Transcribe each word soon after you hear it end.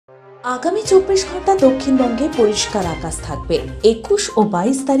আগামী 24 ঘন্টা দক্ষিণবঙ্গে পরিষ্কার আকাশ থাকবে। 21 ও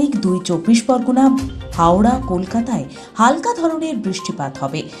 22 তারিখ 24 পরগনা, হাওড়া, কলকাতায় হালকা ধরনের বৃষ্টিপাত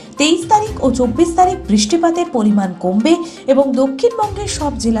হবে। 23 তারিখ ও 24 তারিখ বৃষ্টিপাতের পরিমাণ কমবে এবং দক্ষিণবঙ্গের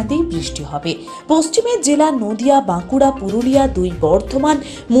সব জেলাতেই বৃষ্টি হবে। পশ্চিমের জেলা নদিয়া, বাঁকুড়া, পুরুলিয়া, 2 বর্ধমান,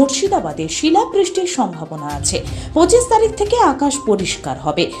 মুর্শিদাবাদে শিলাবৃষ্টির সম্ভাবনা আছে। 25 তারিখ থেকে আকাশ পরিষ্কার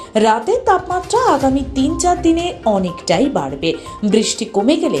হবে। রাতের তাপমাত্রা আগামী 3-4 দিনে অনেকটাই বাড়বে। বৃষ্টি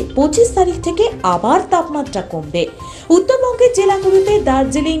কমে গেলে 25 তারিখ থেকে আবার তাপমাত্রা কমবে। উত্তরবঙ্গের জেলাগুলিতে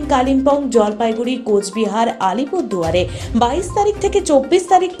দার্জিলিং, কালিম্পং, জলপাইগুড়ি, কোচবিহার, আলিপুরদুয়ারে 22 তারিখ থেকে 24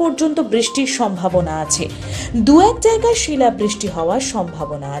 তারিখ পর্যন্ত বৃষ্টির সম্ভাবনা আছে। 2-1 জায়গায় শিলাবৃষ্টি হওয়ার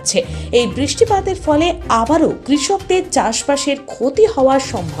সম্ভাবনা আছে। এই বৃষ্টিপাতের ফলে আবারও কৃষকদের চাষবাসের ক্ষতি হওয়ার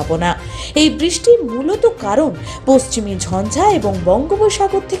সম্ভাবনা। এই বৃষ্টির মূলত কারণ পশ্চিমী ঝঞ্ঝা এবং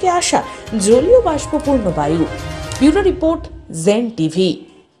বঙ্গোপসাগর থেকে আসা জলীয় বাষ্পপূর্ণ বায়ু। Bureau report, gen TV.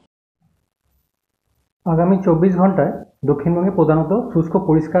 আগামী 24 ঘন্টায় দক্ষিণবঙ্গে প্রধানত শুষ্ক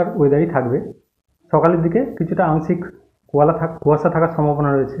পরিষ্কার ওয়েদারই থাকবে। সকালের দিকে কিছুটা আংশিক কুয়াশা থাকার সম্ভাবনা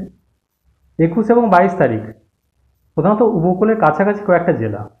রয়েছে। 21 এবং 22 তারিখ প্রধানত উপকূলের কাছাকাছি কয়েকটা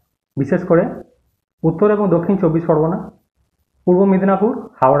জেলা, বিশেষ করে উত্তর এবং দক্ষিণ 24 পরগনা, পূর্ব মেদিনীপুর,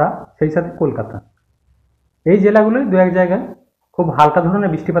 হাওড়া, সেই সাথে কলকাতা, এই জেলাগুলোয় 2-1 জায়গায় খুব হালকা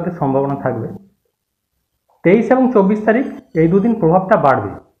ধরনের বৃষ্টিপাতের সম্ভাবনা থাকবে। 23 এবং 24 তারিখ এই দুদিন প্রভাবটা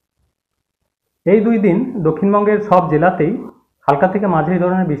বাড়বে। এই 2 দিন দক্ষিণবঙ্গের সব জেলাতেই হালকা থেকে মাঝারি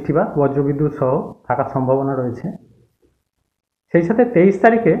ধরনের বৃষ্টিপাত, বজ্রবিদ্যুৎ সহ থাকার সম্ভাবনা রয়েছে। সেই সাথে 23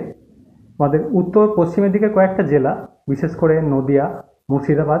 তারিখে আমাদের উত্তর পশ্চিমের দিকে কয়েকটা জেলা, বিশেষ করে নদিয়া,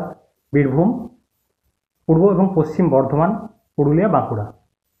 মুর্শিদাবাদ, বীরভূম, পূর্ব এবং পশ্চিম বর্ধমান, পুরুলিয়া, বাঁকুড়া,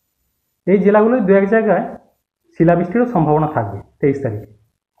 এই জেলাগুলোয় 2-1 জায়গায় শিলাবৃষ্টিরও সম্ভাবনা থাকবে 23 তারিখে।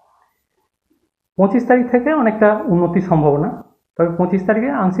 25 তারিখ থেকে অনেকটা উন্নতির সম্ভাবনা, তবে 25 তারিখে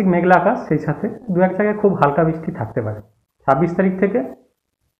আংশিক মেঘলা আকাশ, সেই সাথে 2-1 জায়গায় খুব হালকা বৃষ্টি থাকতে পারে। 26 তারিখ থেকে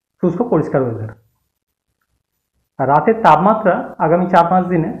শুষ্ক পরিষ্কার ওয়েদার। আর রাতের তাপমাত্রা আগামী 4-5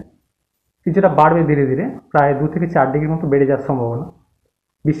 দিনে কিছুটা বাড়বে ধীরে ধীরে, প্রায় 2 থেকে 4 ডিগ্রির মতো বেড়ে যাওয়ার সম্ভাবনা।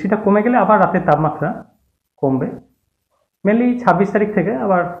 বৃষ্টিটা কমে গেলে আবার রাতের তাপমাত্রা কমবে। মেনলি 26 তারিখ থেকে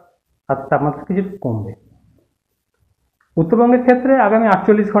আবার রাতের তাপমাত্রা কিছু কমবে। উত্তরবঙ্গের ক্ষেত্রে আগামী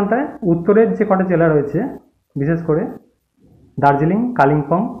 48 ঘন্টায় উত্তরের যে কটা জেলা রয়েছে, বিশেষ করে দার্জিলিং,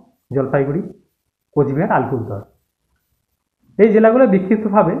 কালিম্পং, জলপাইগুড়ি, কোচবিহার, আলিপুরদুয়ার, এই জেলাগুলো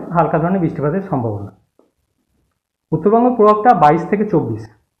বিক্ষিপ্তভাবে হালকা ধরনের বৃষ্টিপাতের সম্ভাবনা। উত্তরবঙ্গের প্রভাবটা 22 থেকে 24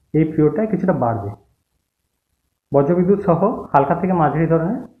 এই পিরিয়ডটায় কিছুটা বাড়বে। বজ্রবিদ্যুৎ সহ হালকা থেকে মাঝারি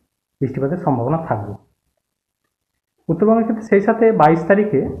ধরনের বৃষ্টিপাতের সম্ভাবনা থাকবে উত্তরবঙ্গের ক্ষেত্রে। সেই সাথে 22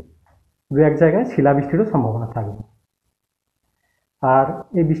 তারিখে 2-1 জায়গায় শিলাবৃষ্টিরও সম্ভাবনা থাকবে। আর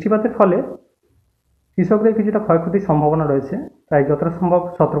এই বৃষ্টিপাতের ফলে কৃষকদের কিছুটা ক্ষয়ক্ষতির সম্ভাবনা রয়েছে, তাই যতটা সম্ভব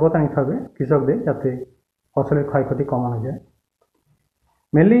সতর্কতা নিতে হবে কৃষকদের, যাতে ফসলের ক্ষয়ক্ষতি কমানো যায়।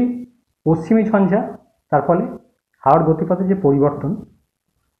 মেনলি পশ্চিমী ঝঞ্ঝা, তার ফলে হাওয়ার গতিপথে যে পরিবর্তন,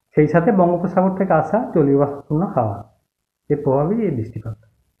 সেই সাথে বঙ্গোপসাগর থেকে আসা জলীয় বাষ্পপূর্ণ হাওয়া, এর প্রভাবেই এই বৃষ্টিপাত।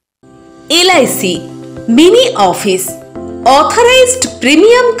 LIC mini office, authorised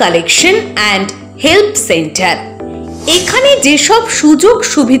premium collection and help centre. এখানে যেসব সুযোগ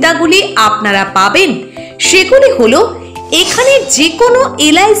সুবিধাগুলি আপনারা পাবেন সেগুলি হলো, এখানে যে কোনো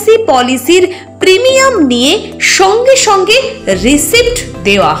LIC পলিসির প্রিমিয়াম নিয়ে সঙ্গে সঙ্গে রিসিপ্ট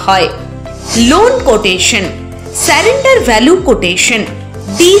দেওয়া হয়, loan quotation, surrender value quotation,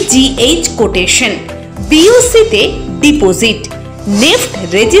 DGH quotation, BOC-তে deposit, NEFT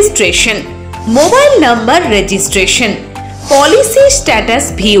registration, mobile number registration, policy status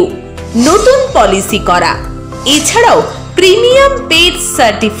view, নতুন পলিসি করা, এছাড়াও প্রিমিয়াম পেড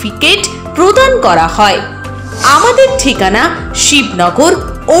সার্টিফিকেট প্রদান করা হয়। আমাদের ঠিকানা শিবনগর,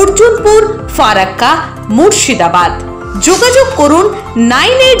 অর্জুনপুর, ফারাক্কা, মুর্শিদাবাদ। যোগাযোগ করুন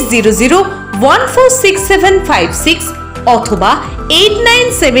 9800146756 অথবা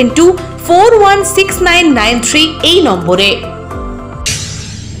 8972416993 এই নম্বরে।